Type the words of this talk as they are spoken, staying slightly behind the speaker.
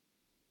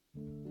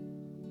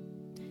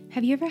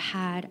Have you ever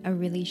had a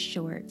really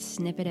short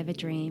snippet of a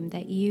dream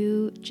that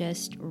you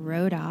just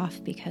wrote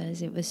off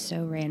because it was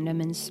so random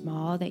and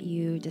small that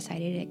you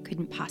decided it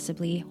couldn't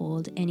possibly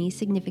hold any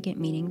significant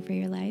meaning for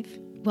your life?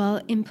 Well,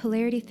 in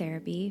polarity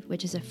therapy,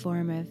 which is a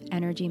form of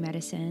energy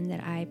medicine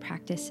that I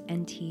practice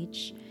and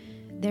teach,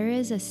 there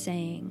is a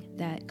saying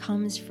that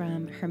comes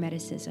from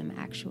Hermeticism,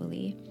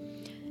 actually.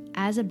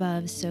 As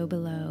above, so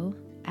below,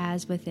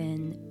 as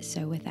within,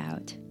 so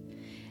without.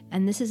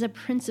 And this is a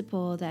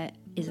principle that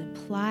is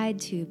applied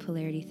to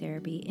polarity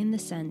therapy in the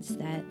sense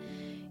that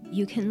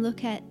you can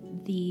look at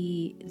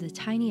the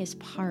tiniest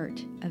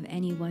part of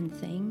any one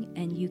thing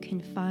and you can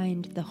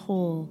find the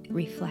whole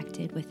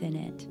reflected within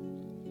it.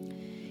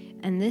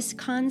 And this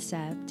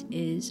concept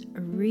is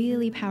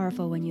really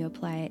powerful when you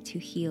apply it to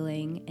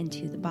healing and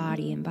to the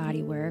body and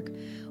body work,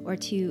 or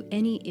to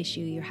any issue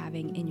you're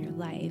having in your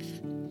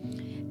life.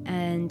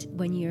 And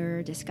when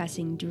you're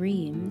discussing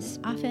dreams,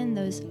 often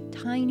those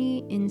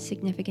tiny,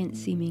 insignificant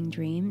seeming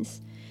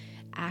dreams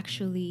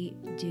actually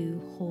do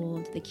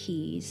hold the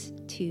keys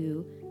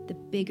to the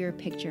bigger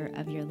picture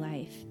of your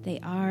life.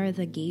 They are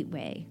the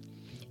gateway.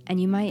 And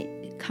you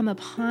might come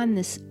upon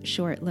this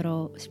short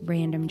little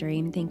random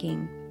dream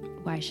thinking,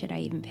 why should I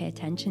even pay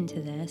attention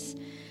to this?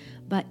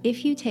 But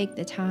if you take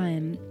the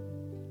time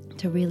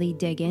to really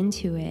dig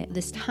into it,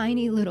 this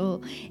tiny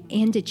little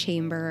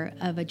antechamber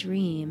of a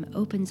dream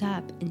opens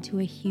up into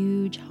a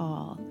huge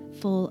hall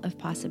full of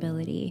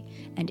possibility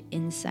and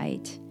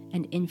insight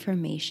and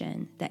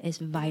information that is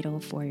vital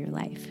for your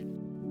life.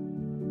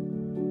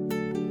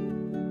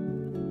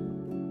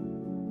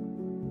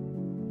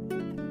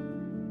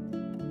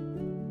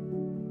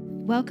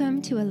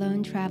 Welcome to A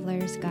Lone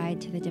Traveler's Guide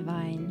to the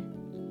Divine.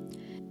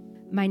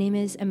 My name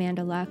is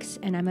Amanda Lux,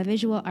 and I'm a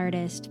visual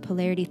artist,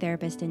 polarity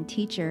therapist, and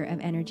teacher of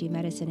energy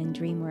medicine and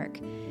dream work.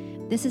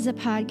 This is a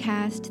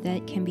podcast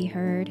that can be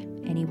heard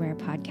anywhere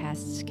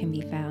podcasts can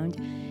be found,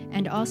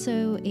 and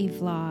also a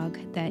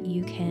vlog that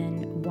you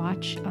can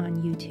watch on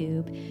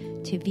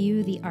YouTube to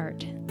view the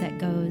art that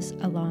goes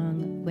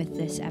along with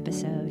this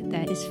episode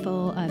that is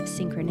full of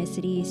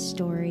synchronicity,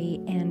 story,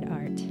 and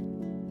art.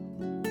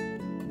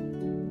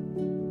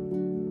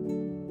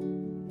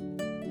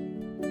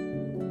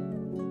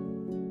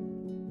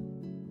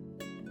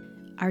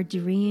 Our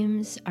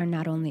dreams are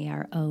not only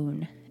our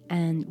own,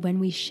 and when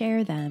we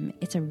share them,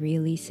 it's a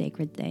really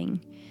sacred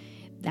thing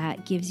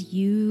that gives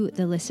you,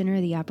 the listener,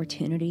 the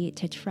opportunity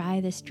to try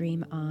this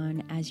dream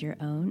on as your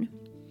own,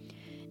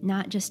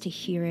 not just to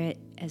hear it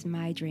as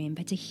my dream,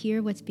 but to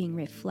hear what's being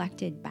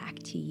reflected back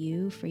to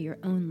you for your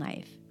own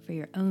life, for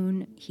your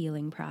own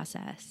healing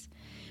process,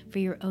 for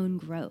your own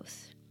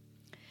growth.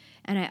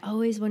 And I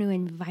always want to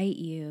invite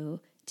you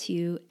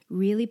to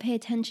really pay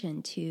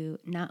attention to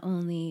not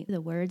only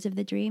the words of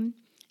the dream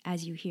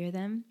as you hear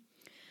them,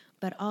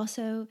 but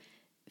also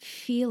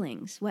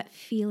feelings. What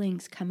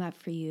feelings come up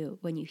for you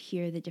when you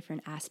hear the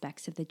different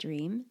aspects of the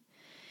dream?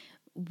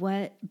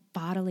 What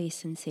bodily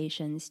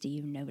sensations do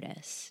you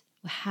notice?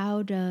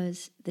 How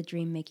does the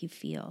dream make you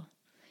feel?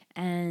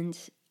 And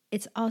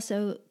it's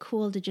also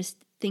cool to just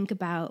think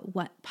about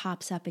what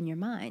pops up in your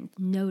mind.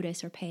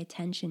 Notice or pay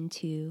attention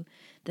to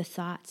the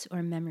thoughts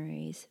or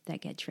memories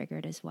that get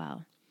triggered as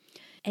well.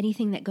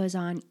 Anything that goes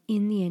on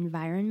in the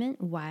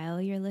environment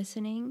while you're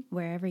listening,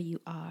 wherever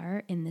you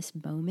are in this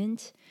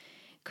moment,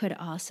 could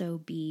also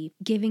be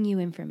giving you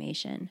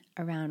information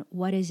around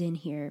what is in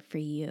here for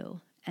you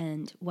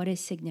and what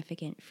is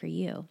significant for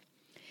you.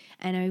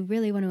 And I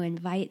really want to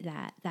invite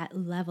that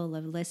level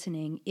of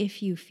listening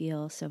if you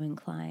feel so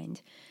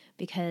inclined,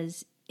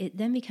 because it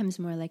then becomes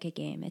more like a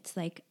game. It's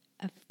like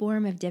a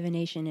form of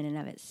divination in and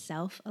of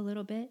itself a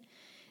little bit.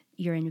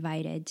 You're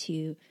invited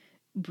to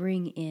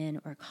bring in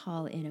or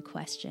call in a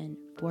question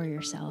for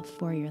yourself,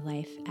 for your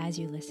life, as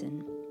you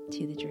listen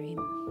to the dream.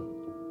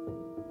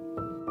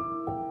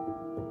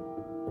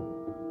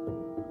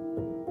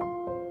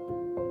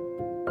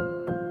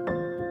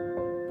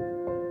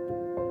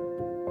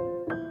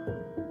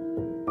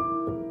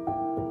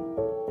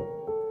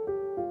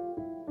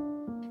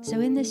 So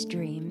in this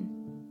dream,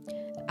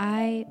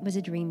 I was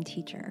a dream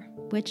teacher,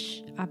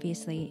 which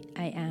obviously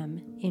I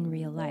am in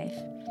real life.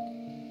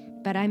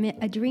 But I'm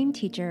a dream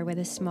teacher with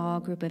a small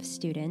group of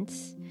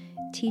students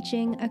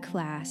teaching a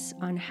class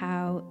on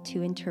how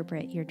to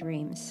interpret your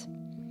dreams.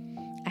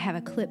 I have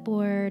a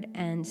clipboard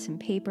and some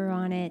paper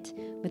on it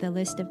with a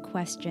list of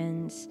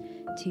questions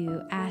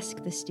to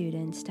ask the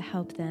students to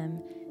help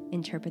them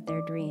interpret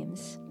their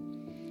dreams.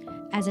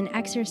 As an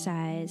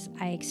exercise,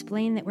 I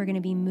explain that we're going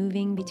to be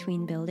moving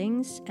between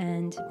buildings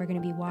and we're going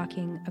to be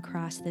walking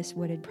across this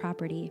wooded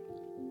property.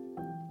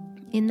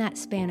 In that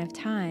span of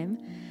time,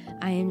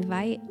 I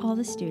invite all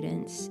the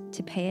students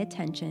to pay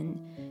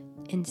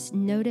attention and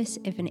notice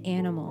if an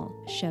animal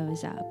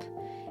shows up.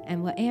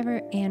 And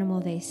whatever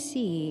animal they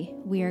see,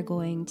 we are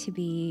going to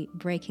be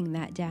breaking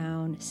that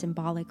down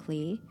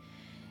symbolically.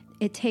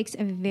 It takes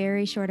a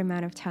very short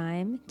amount of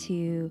time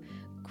to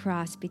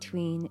cross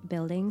between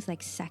buildings,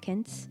 like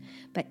seconds.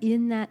 But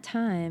in that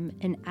time,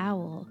 an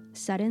owl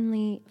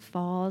suddenly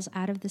falls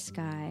out of the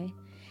sky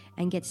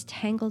and gets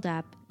tangled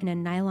up in a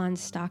nylon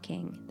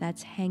stocking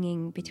that's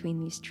hanging between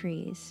these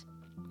trees.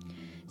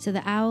 So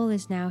the owl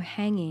is now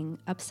hanging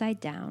upside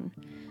down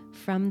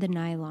from the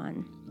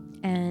nylon,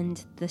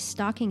 and the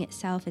stocking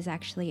itself is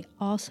actually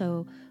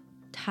also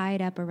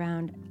tied up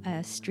around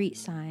a street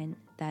sign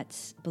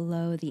that's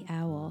below the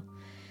owl.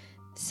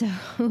 So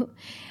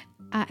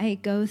I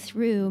go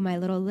through my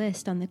little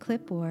list on the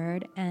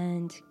clipboard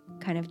and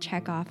kind of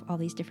check off all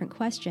these different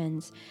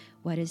questions.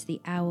 What does the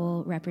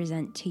owl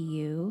represent to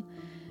you?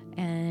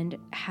 And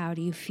how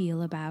do you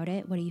feel about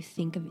it? What do you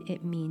think of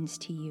it means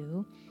to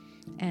you?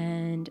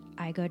 And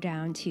I go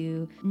down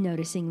to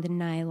noticing the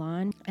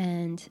nylon,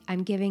 and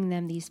I'm giving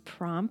them these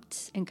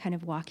prompts and kind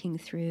of walking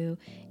through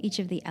each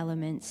of the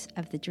elements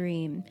of the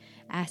dream,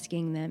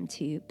 asking them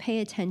to pay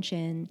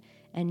attention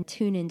and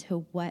tune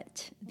into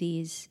what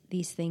these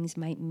things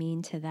might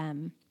mean to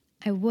them.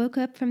 I woke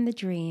up from the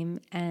dream,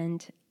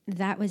 and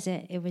that was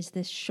it. It was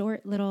this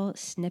short little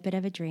snippet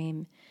of a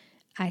dream.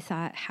 I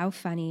thought, how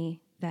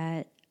funny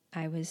that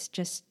I was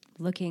just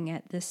looking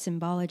at the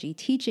symbology,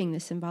 teaching the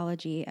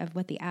symbology of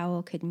what the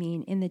owl could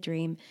mean in the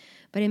dream.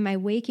 But in my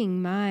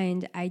waking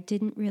mind, I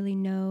didn't really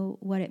know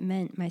what it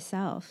meant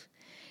myself.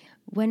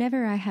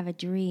 Whenever I have a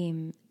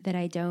dream that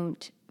I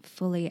don't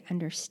fully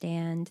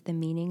understand the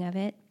meaning of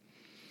it,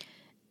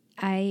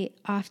 I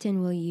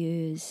often will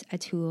use a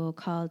tool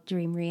called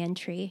dream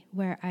reentry,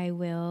 where I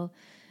will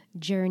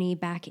journey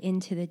back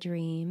into the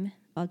dream.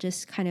 I'll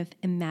just kind of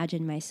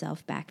imagine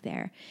myself back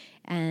there,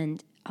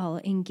 and I'll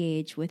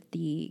engage with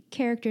the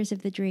characters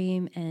of the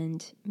dream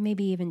and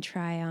maybe even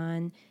try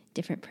on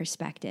different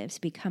perspectives,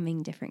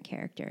 becoming different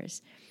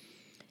characters.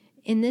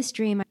 In this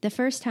dream, the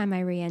first time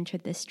I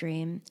re-entered this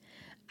dream,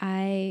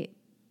 I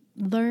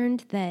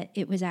learned that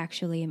it was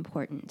actually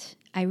important.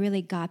 I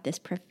really got this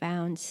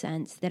profound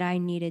sense that I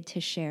needed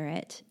to share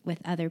it with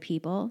other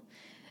people,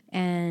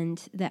 and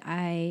that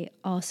I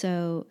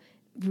also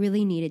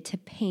really needed to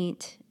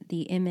paint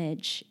the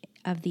image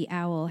of the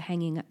owl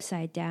hanging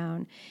upside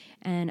down.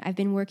 And I've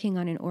been working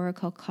on an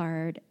oracle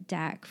card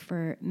deck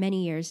for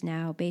many years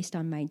now based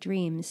on my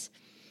dreams.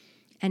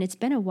 And it's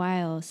been a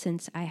while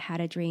since I had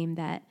a dream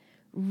that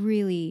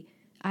really,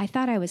 I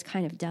thought I was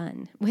kind of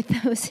done with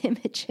those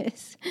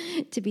images,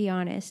 to be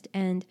honest.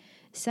 And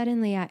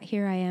suddenly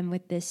here I am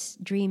with this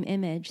dream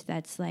image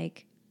that's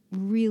like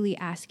really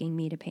asking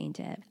me to paint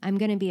it. I'm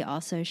going to be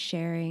also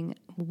sharing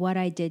what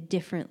I did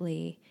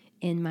differently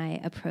in my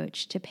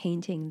approach to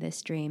painting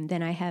this dream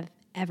than I have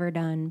ever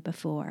done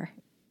before.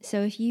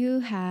 So if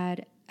you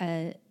had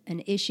an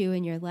issue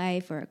in your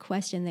life or a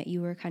question that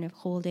you were kind of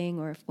holding,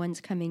 or if one's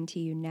coming to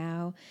you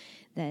now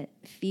that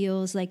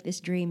feels like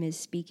this dream is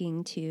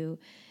speaking to,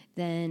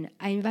 then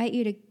I invite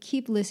you to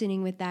keep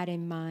listening with that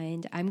in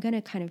mind. I'm going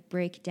to kind of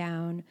break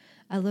down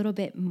a little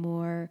bit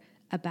more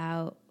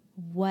about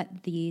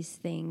what these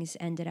things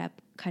ended up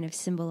kind of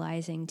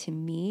symbolizing to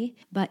me.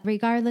 But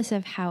regardless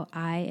of how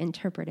I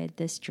interpreted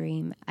this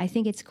dream, I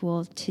think it's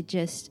cool to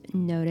just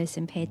notice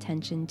and pay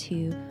attention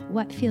to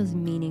what feels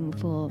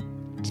meaningful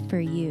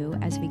for you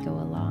as we go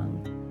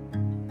along.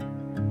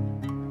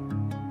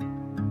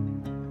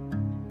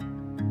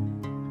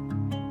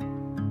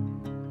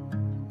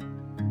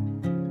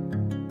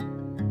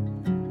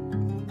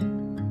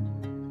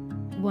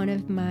 One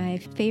of my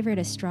favorite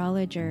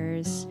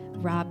astrologers,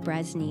 Rob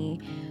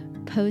Bresney,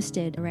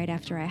 posted right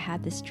after I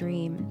had this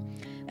dream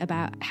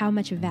about how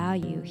much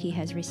value he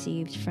has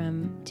received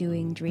from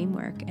doing dream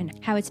work and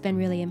how it's been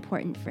really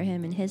important for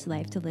him in his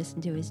life to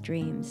listen to his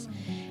dreams.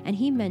 And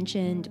he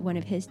mentioned one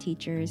of his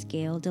teachers,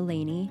 Gail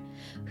Delaney,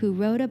 who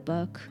wrote a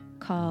book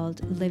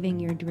called Living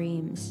Your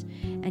Dreams.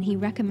 And he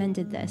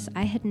recommended this.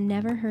 I had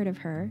never heard of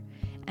her.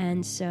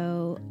 And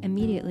so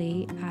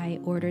immediately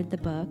I ordered the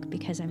book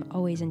because I'm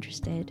always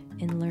interested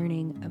in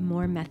learning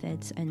more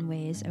methods and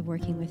ways of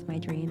working with my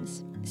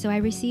dreams. So I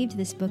received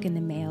this book in the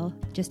mail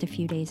just a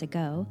few days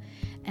ago,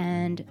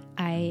 and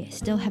I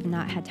still have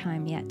not had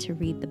time yet to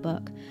read the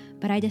book.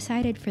 But I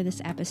decided for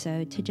this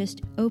episode to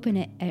just open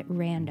it at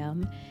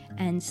random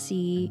and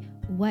see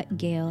what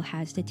Gail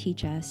has to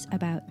teach us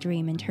about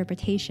dream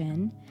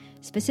interpretation,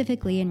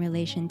 specifically in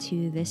relation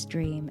to this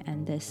dream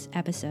and this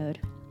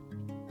episode.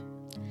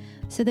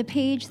 So the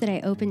page that I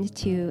opened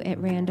to at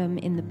random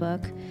in the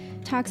book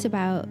talks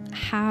about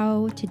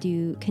how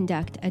to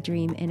conduct a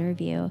dream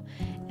interview,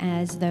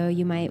 as though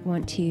you might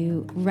want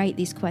to write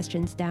these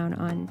questions down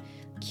on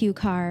cue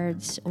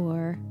cards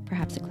or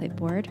perhaps a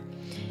clipboard.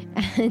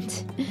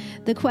 And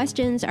the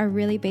questions are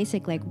really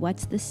basic, like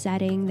what's the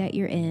setting that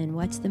you're in?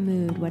 What's the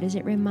mood? What does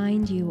it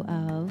remind you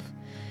of?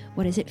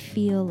 What does it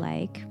feel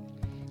like?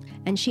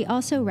 And she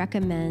also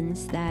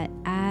recommends that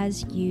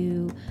as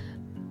you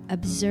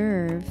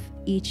observe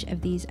each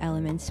of these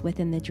elements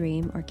within the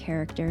dream or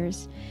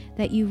characters,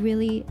 that you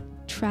really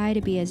try to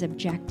be as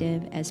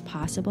objective as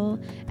possible,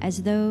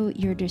 as though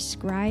you're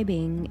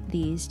describing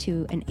these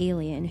to an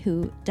alien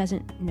who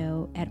doesn't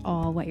know at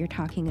all what you're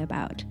talking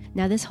about.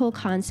 Now, this whole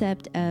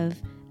concept of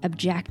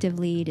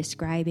objectively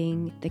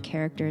describing the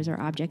characters or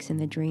objects in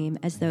the dream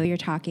as though you're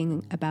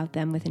talking about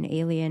them with an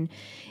alien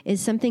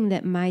is something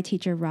that my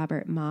teacher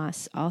Robert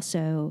Moss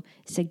also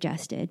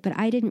suggested. But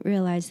I didn't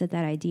realize that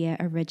that idea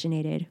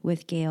originated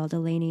with Gail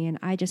Delaney, and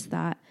I just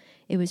thought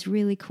it was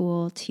really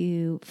cool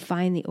to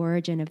find the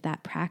origin of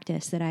that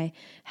practice that I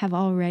have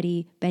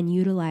already been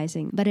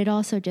utilizing. But it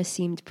also just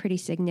seemed pretty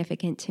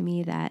significant to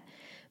me that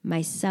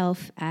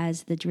myself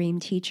as the dream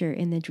teacher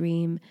in the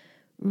dream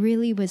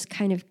really was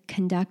kind of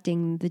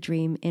conducting the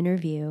dream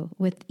interview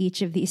with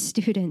each of these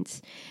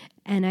students.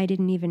 And I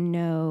didn't even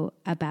know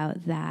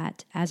about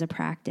that as a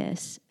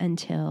practice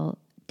until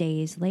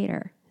days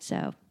later.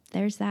 So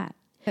there's that.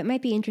 It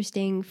might be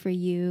interesting for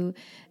you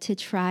to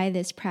try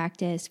this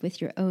practice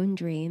with your own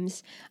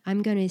dreams.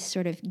 I'm going to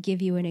sort of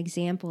give you an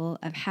example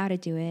of how to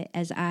do it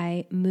as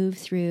I move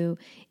through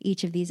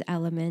each of these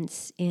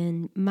elements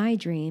in my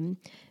dream,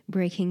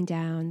 breaking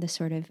down the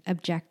sort of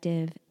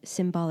objective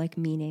symbolic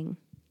meaning.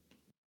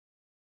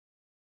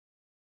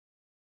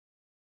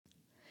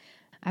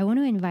 I want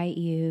to invite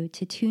you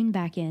to tune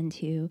back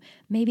into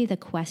maybe the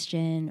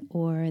question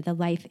or the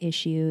life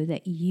issue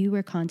that you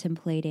were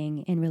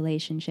contemplating in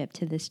relationship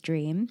to this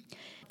dream,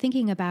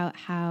 thinking about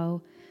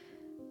how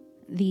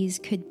these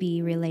could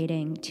be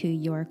relating to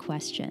your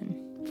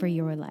question for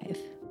your life.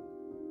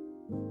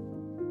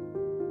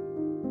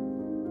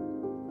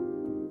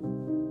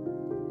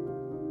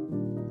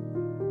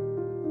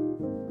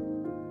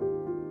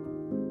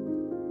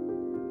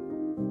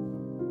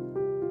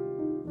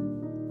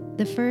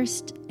 The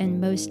first and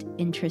most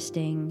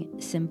interesting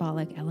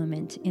symbolic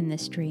element in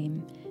this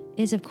dream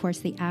is, of course,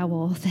 the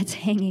owl that's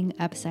hanging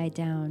upside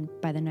down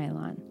by the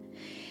nylon.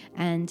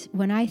 And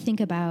when I think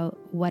about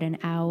what an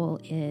owl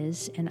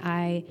is, and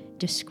I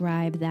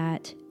describe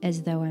that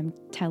as though I'm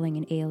telling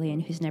an alien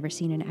who's never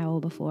seen an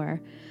owl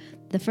before,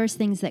 the first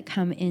things that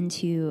come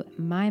into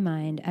my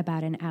mind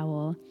about an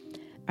owl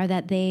are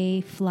that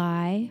they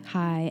fly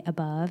high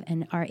above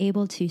and are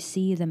able to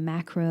see the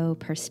macro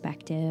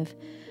perspective,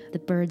 the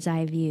bird's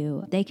eye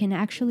view. They can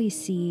actually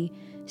see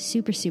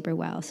super, super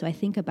well. So I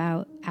think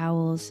about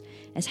owls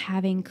as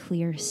having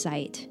clear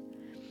sight.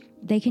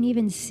 They can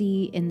even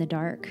see in the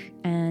dark,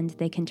 and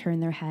they can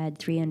turn their head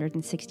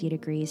 360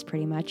 degrees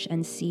pretty much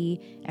and see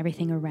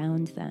everything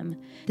around them.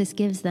 This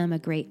gives them a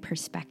great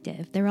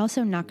perspective. They're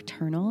also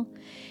nocturnal,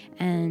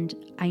 and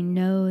I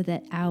know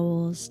that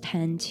owls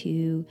tend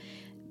to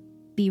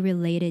be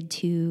related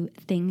to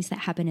things that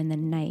happen in the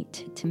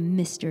night, to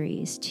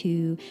mysteries,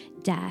 to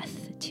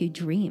death, to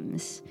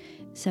dreams.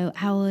 So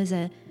owl is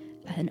a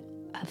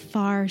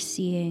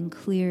far-seeing,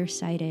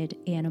 clear-sighted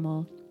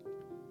animal.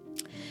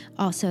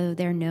 Also,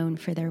 they're known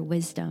for their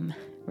wisdom,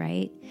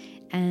 right?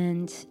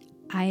 And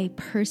I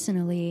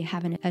personally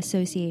have an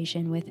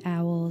association with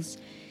owls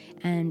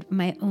and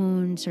my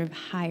own sort of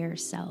higher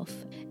self,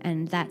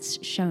 and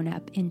that's shown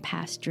up in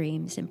past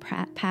dreams and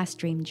past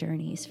dream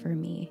journeys for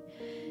me.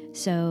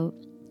 So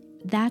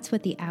that's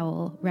what the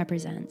owl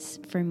represents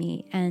for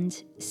me.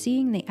 And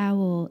seeing the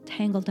owl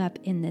tangled up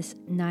in this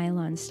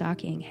nylon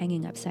stocking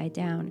hanging upside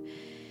down,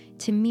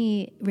 to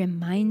me,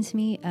 reminds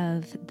me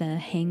of the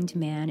Hanged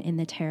Man in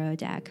the tarot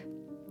deck.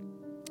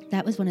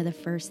 That was one of the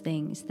first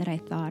things that I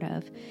thought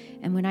of.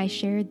 And when I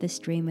shared this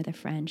dream with a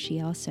friend,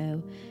 she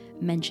also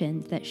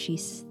mentioned that she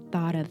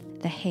thought of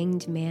the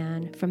Hanged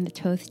Man from the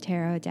Thoth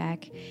tarot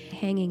deck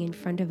hanging in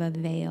front of a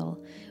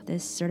veil,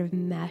 this sort of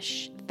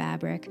mesh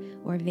fabric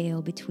or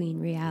veil between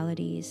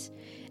realities.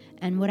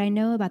 And what I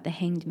know about the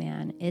Hanged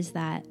Man is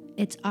that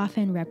it's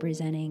often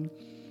representing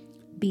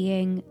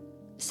being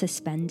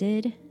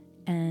suspended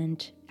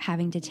and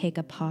having to take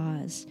a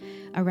pause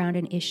around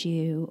an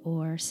issue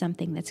or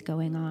something that's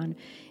going on,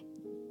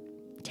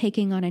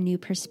 taking on a new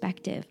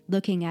perspective,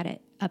 looking at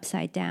it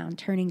upside down,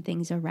 turning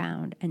things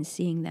around and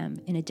seeing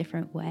them in a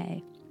different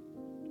way.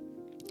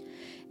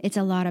 It's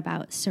a lot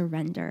about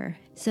surrender.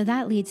 So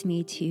that leads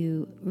me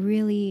to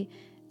really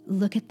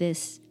look at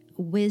this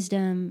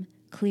wisdom,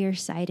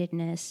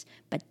 clear-sightedness,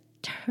 but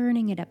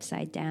turning it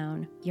upside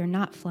down. You're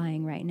not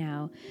flying right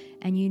now,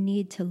 and you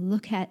need to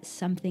look at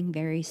something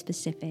very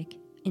specific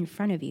in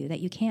front of you that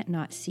you can't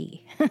not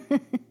see.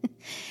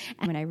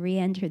 And when I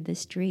re-entered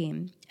this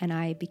dream and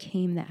I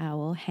became the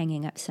owl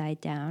hanging upside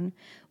down,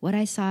 what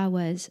I saw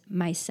was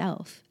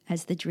myself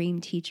as the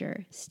dream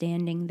teacher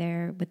standing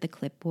there with the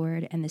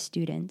clipboard and the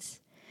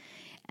students.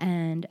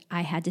 And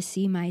I had to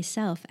see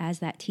myself as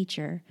that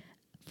teacher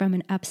from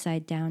an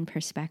upside down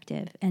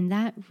perspective. And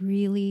that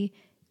really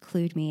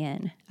clued me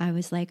in. I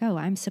was like, oh,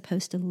 I'm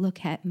supposed to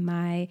look at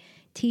my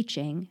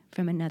teaching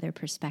from another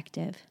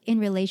perspective. In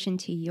relation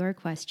to your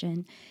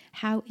question,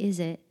 how is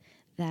it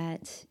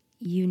that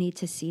you need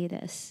to see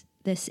this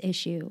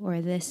issue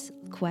or this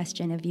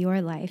question of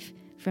your life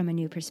from a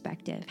new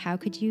perspective? How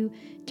could you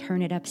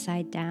turn it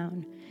upside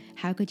down?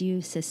 How could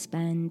you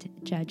suspend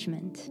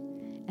judgment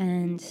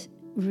and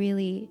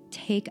really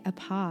take a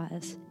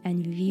pause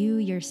and view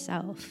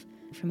yourself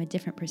from a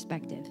different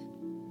perspective?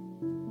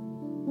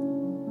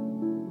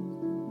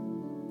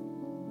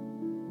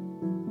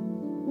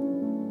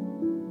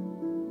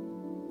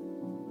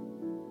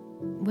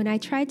 when I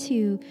tried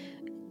to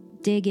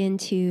dig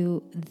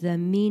into the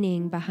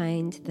meaning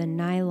behind the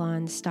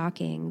nylon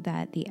stocking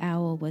that the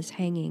owl was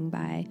hanging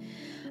by,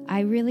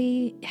 I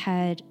really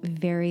had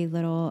very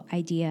little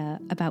idea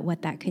about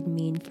what that could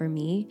mean for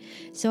me.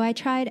 So I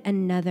tried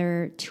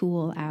another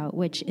tool out,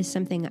 which is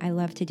something I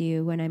love to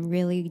do when I'm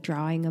really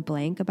drawing a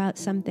blank about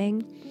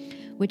something,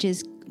 which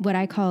is what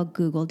I call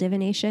Google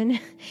divination.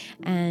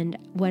 And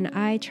when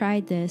I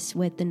tried this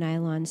with the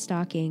nylon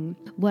stocking,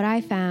 what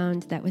I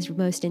found that was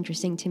most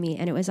interesting to me,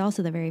 and it was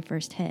also the very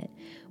first hit,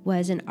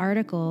 was an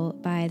article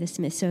by the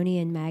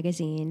Smithsonian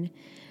Magazine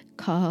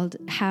called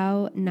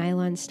How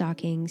Nylon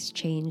Stockings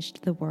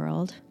Changed the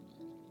World.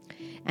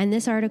 And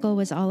this article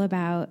was all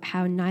about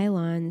how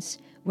nylons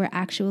were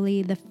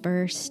actually the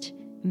first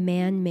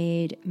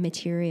man-made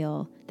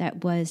material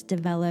that was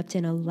developed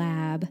in a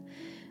lab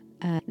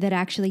that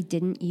actually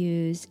didn't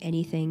use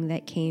anything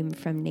that came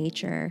from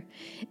nature.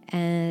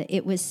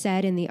 It was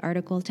said in the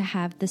article to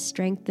have the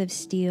strength of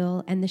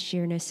steel and the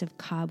sheerness of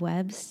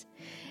cobwebs.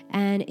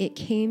 And it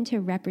came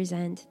to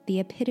represent the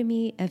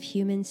epitome of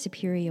human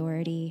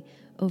superiority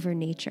over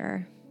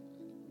nature.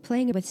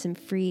 Playing with some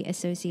free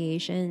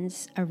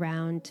associations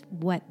around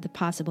what the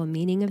possible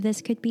meaning of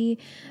this could be,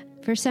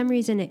 for some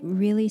reason it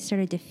really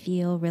started to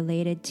feel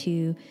related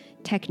to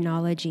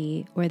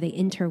technology or the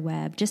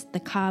interweb, just the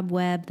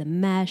cobweb, the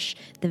mesh,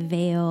 the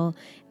veil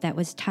that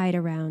was tied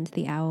around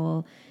the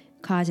owl,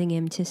 causing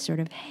him to sort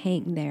of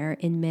hang there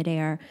in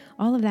midair.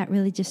 All of that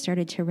really just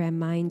started to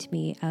remind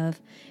me of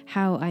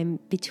how I'm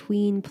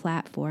between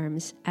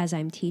platforms as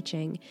I'm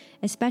teaching,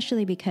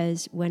 especially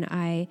because when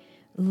I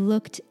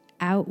looked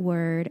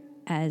outward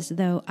as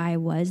though I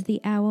was the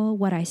owl,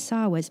 what I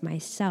saw was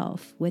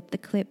myself with the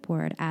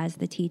clipboard as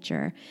the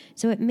teacher.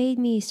 So it made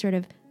me sort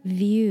of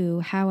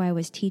view how I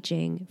was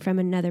teaching from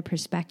another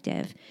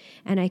perspective.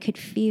 And I could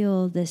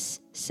feel this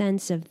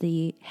sense of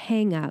the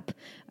hang up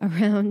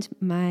around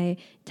my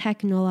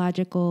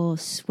technological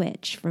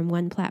switch from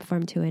one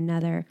platform to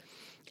another,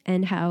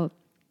 and how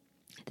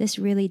this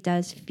really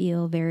does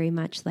feel very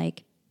much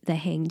like the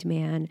hanged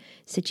man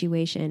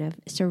situation of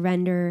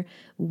surrender,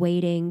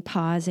 waiting,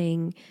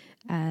 pausing,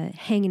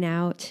 hanging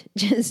out,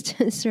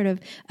 just sort of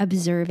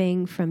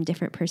observing from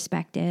different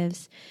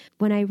perspectives.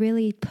 When I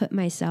really put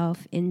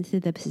myself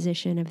into the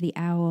position of the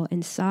owl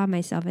and saw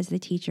myself as the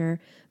teacher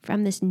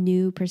from this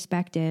new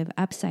perspective,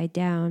 upside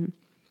down,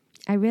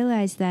 I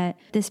realized that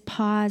this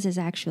pause is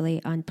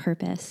actually on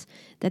purpose,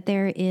 that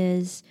there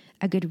is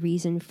a good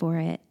reason for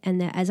it, and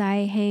that as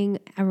I hang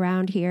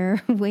around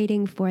here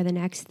waiting for the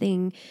next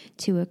thing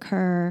to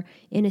occur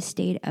in a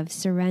state of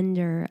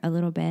surrender a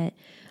little bit,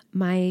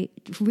 my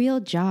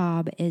real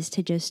job is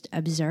to just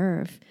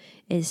observe,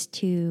 is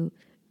to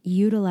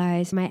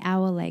utilize my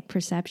owl-like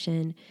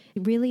perception,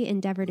 really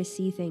endeavor to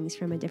see things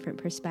from a different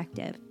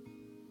perspective.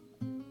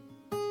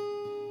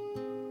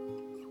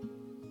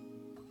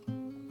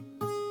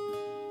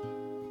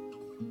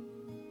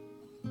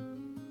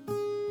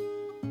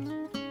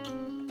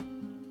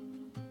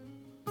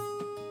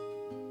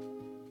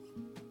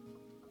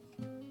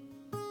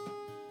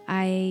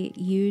 I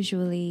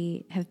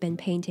usually have been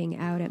painting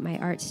out at my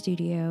art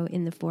studio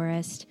in the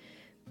forest,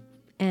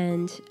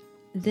 and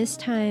this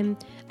time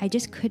I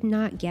just could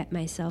not get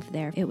myself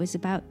there. It was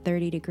about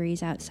 30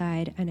 degrees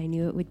outside, and I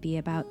knew it would be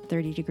about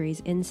 30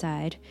 degrees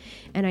inside,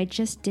 and I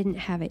just didn't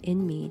have it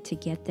in me to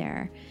get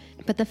there.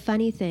 But the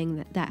funny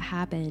thing that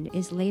happened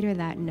is later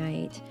that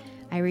night,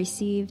 I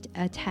received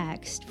a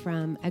text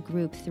from a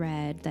group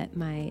thread that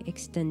my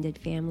extended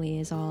family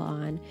is all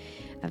on,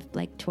 of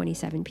like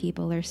 27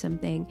 people or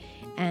something.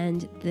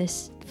 And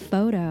this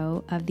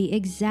photo of the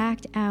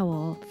exact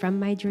owl from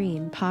my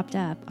dream popped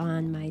up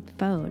on my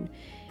phone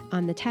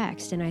on the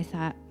text. And I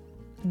thought,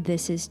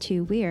 this is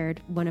too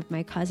weird. One of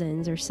my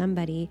cousins or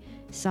somebody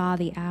saw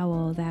the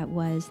owl that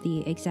was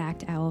the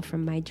exact owl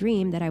from my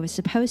dream that I was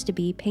supposed to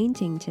be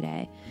painting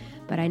today,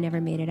 but I never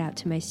made it out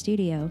to my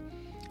studio.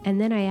 And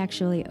then I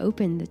actually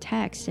opened the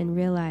text and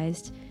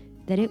realized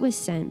that it was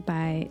sent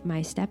by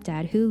my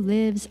stepdad, who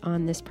lives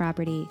on this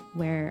property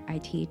where I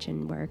teach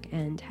and work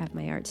and have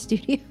my art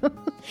studio.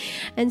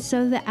 And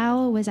so the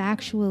owl was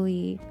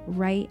actually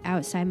right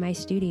outside my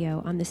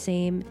studio on the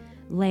same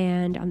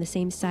land, on the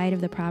same side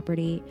of the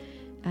property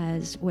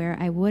as where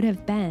I would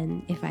have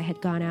been if I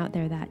had gone out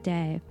there that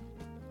day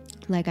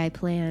like I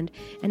planned.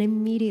 And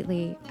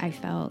immediately I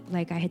felt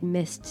like I had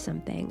missed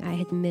something. I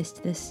had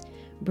missed this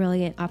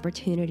brilliant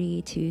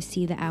opportunity to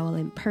see the owl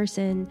in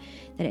person,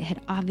 that it had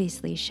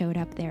obviously showed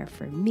up there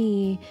for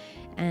me,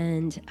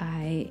 and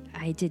I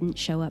didn't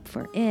show up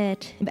for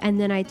it. And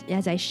then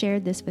as I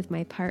shared this with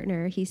my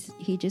partner,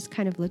 he just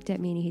kind of looked at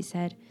me and he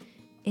said,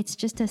 "It's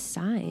just a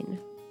sign."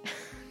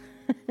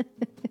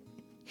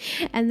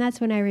 And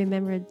that's when I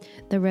remembered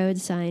the road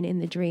sign in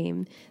the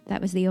dream. That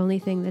was the only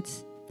thing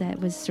that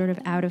was sort of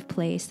out of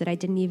place, that I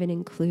didn't even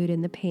include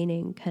in the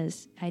painting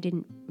because I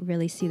didn't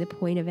really see the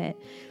point of it.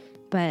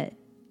 But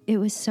it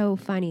was so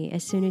funny.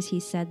 As soon as he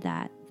said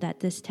that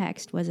this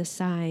text was a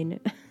sign,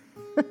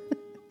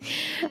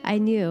 I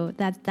knew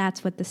that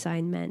that's what the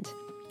sign meant.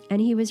 And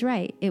he was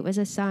right. It was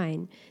a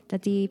sign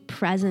that the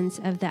presence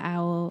of the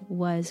owl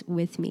was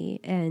with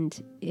me,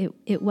 and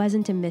it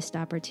wasn't a missed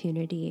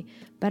opportunity.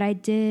 But I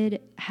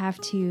did have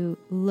to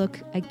look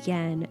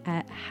again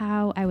at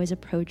how I was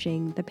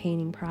approaching the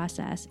painting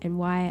process and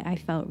why I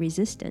felt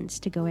resistance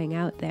to going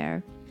out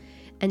there.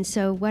 And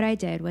so what I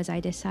did was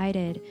I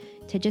decided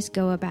to just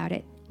go about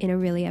it in a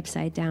really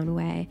upside down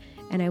way.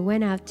 And I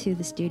went out to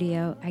the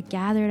studio, I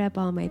gathered up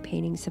all my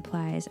painting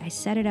supplies, I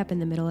set it up in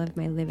the middle of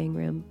my living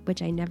room,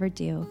 which I never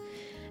do.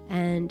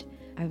 And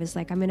I was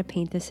like, I'm going to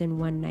paint this in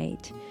one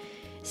night.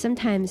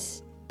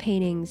 Sometimes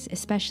paintings,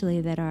 especially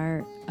that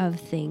are of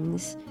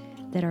things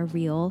that are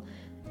real,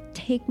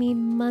 take me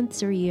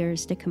months or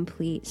years to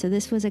complete. So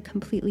this was a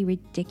completely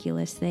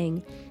ridiculous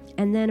thing.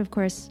 And then, of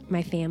course,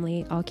 my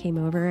family all came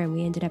over and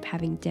we ended up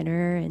having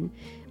dinner, and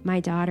my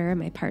daughter,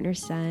 my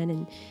partner's son,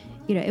 and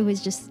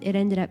it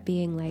ended up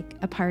being like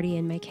a party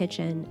in my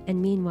kitchen. And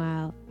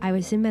meanwhile, I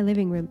was in my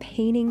living room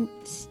painting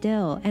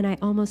still, and I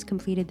almost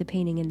completed the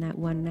painting in that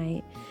one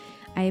night.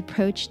 I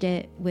approached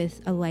it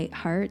with a light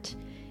heart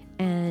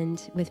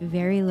and with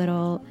very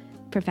little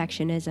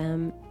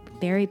perfectionism,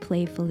 very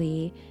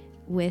playfully,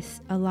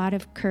 with a lot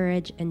of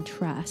courage and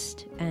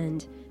trust.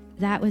 And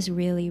that was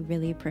really,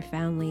 really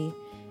profoundly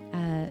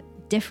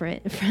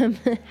different from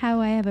how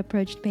I have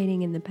approached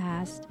painting in the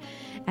past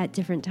at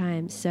different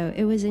times. So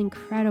it was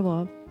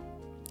incredible.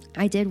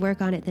 I did work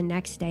on it the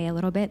next day a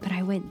little bit, but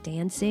I went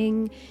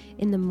dancing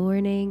in the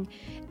morning,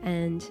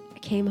 and I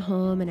came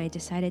home and I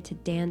decided to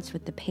dance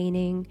with the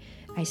painting.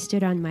 I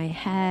stood on my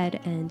head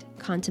and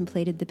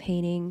contemplated the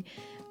painting.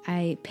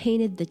 I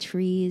painted the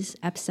trees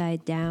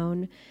upside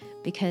down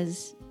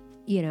because,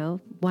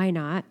 why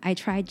not? I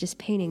tried just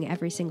painting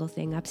every single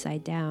thing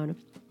upside down.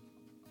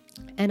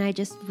 And I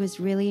just was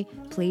really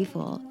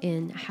playful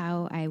in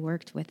how I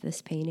worked with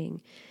this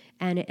painting.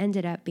 And it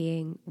ended up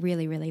being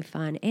really, really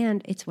fun.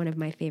 And it's one of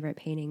my favorite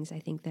paintings, I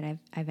think, that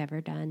I've ever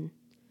done.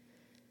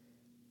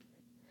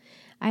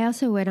 I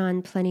also went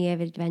on plenty of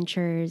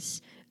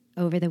adventures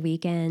over the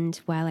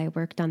weekend while I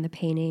worked on the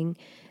painting.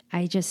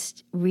 I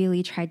just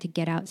really tried to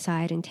get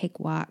outside and take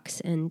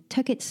walks and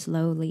took it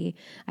slowly.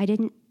 I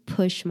didn't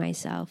push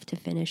myself to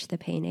finish the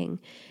painting.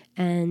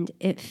 And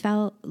it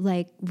felt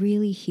like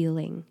really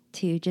healing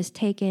to just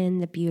take in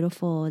the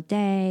beautiful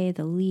day,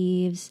 the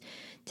leaves,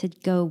 to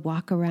go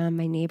walk around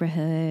my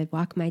neighborhood,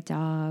 walk my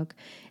dog.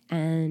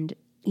 And,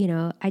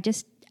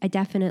 I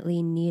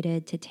definitely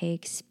needed to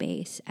take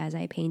space as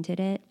I painted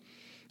it,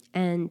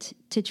 and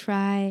to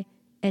try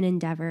and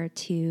endeavor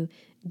to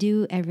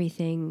do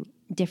everything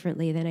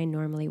differently than I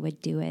normally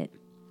would do it.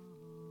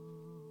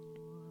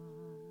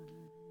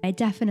 I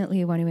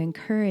definitely want to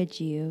encourage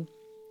you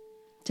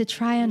to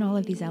try on all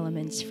of these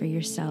elements for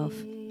yourself,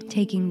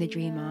 taking the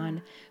dream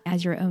on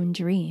as your own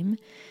dream.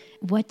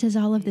 What does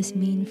all of this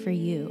mean for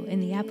you in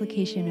the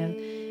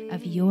application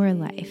of your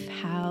life?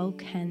 How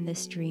can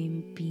this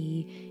dream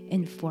be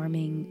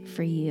informing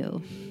for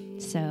you?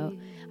 So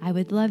I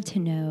would love to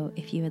know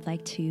if you would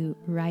like to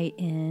write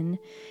in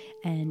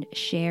and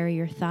share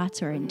your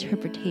thoughts or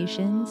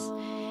interpretations.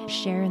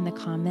 Share in the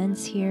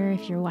comments here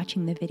if you're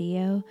watching the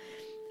video.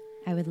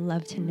 I would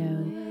love to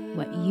know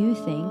what you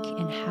think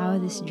and how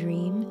this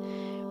dream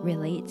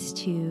relates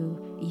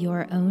to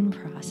your own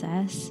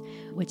process.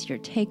 What's your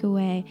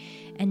takeaway?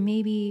 And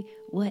maybe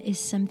what is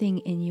something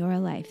in your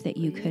life that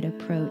you could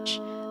approach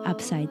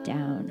upside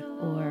down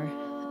or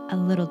a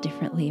little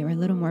differently or a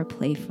little more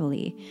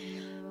playfully?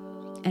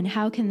 And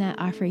how can that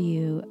offer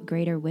you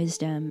greater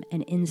wisdom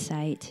and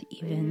insight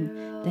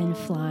even than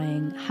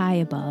flying high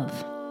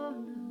above?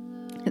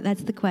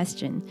 That's the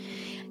question.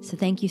 So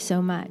thank you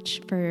so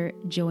much for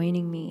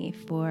joining me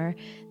for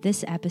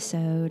this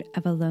episode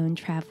of A Lone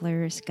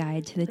Traveler's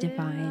Guide to the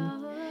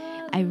Divine.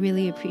 I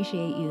really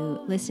appreciate you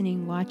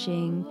listening,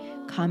 watching,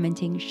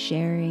 commenting,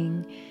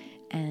 sharing,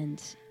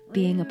 and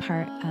being a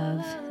part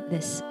of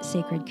this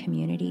sacred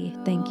community.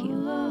 Thank you.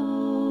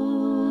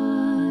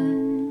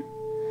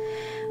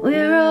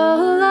 We're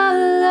all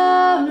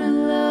alone,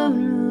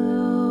 alone,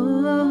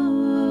 alone.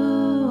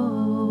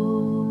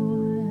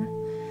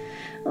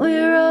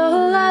 We're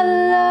all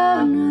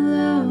alone,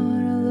 alone,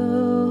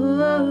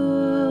 alone.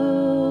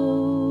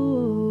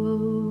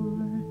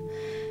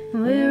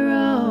 We're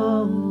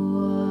all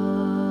one.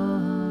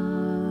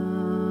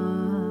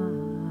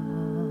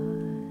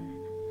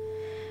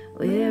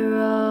 We're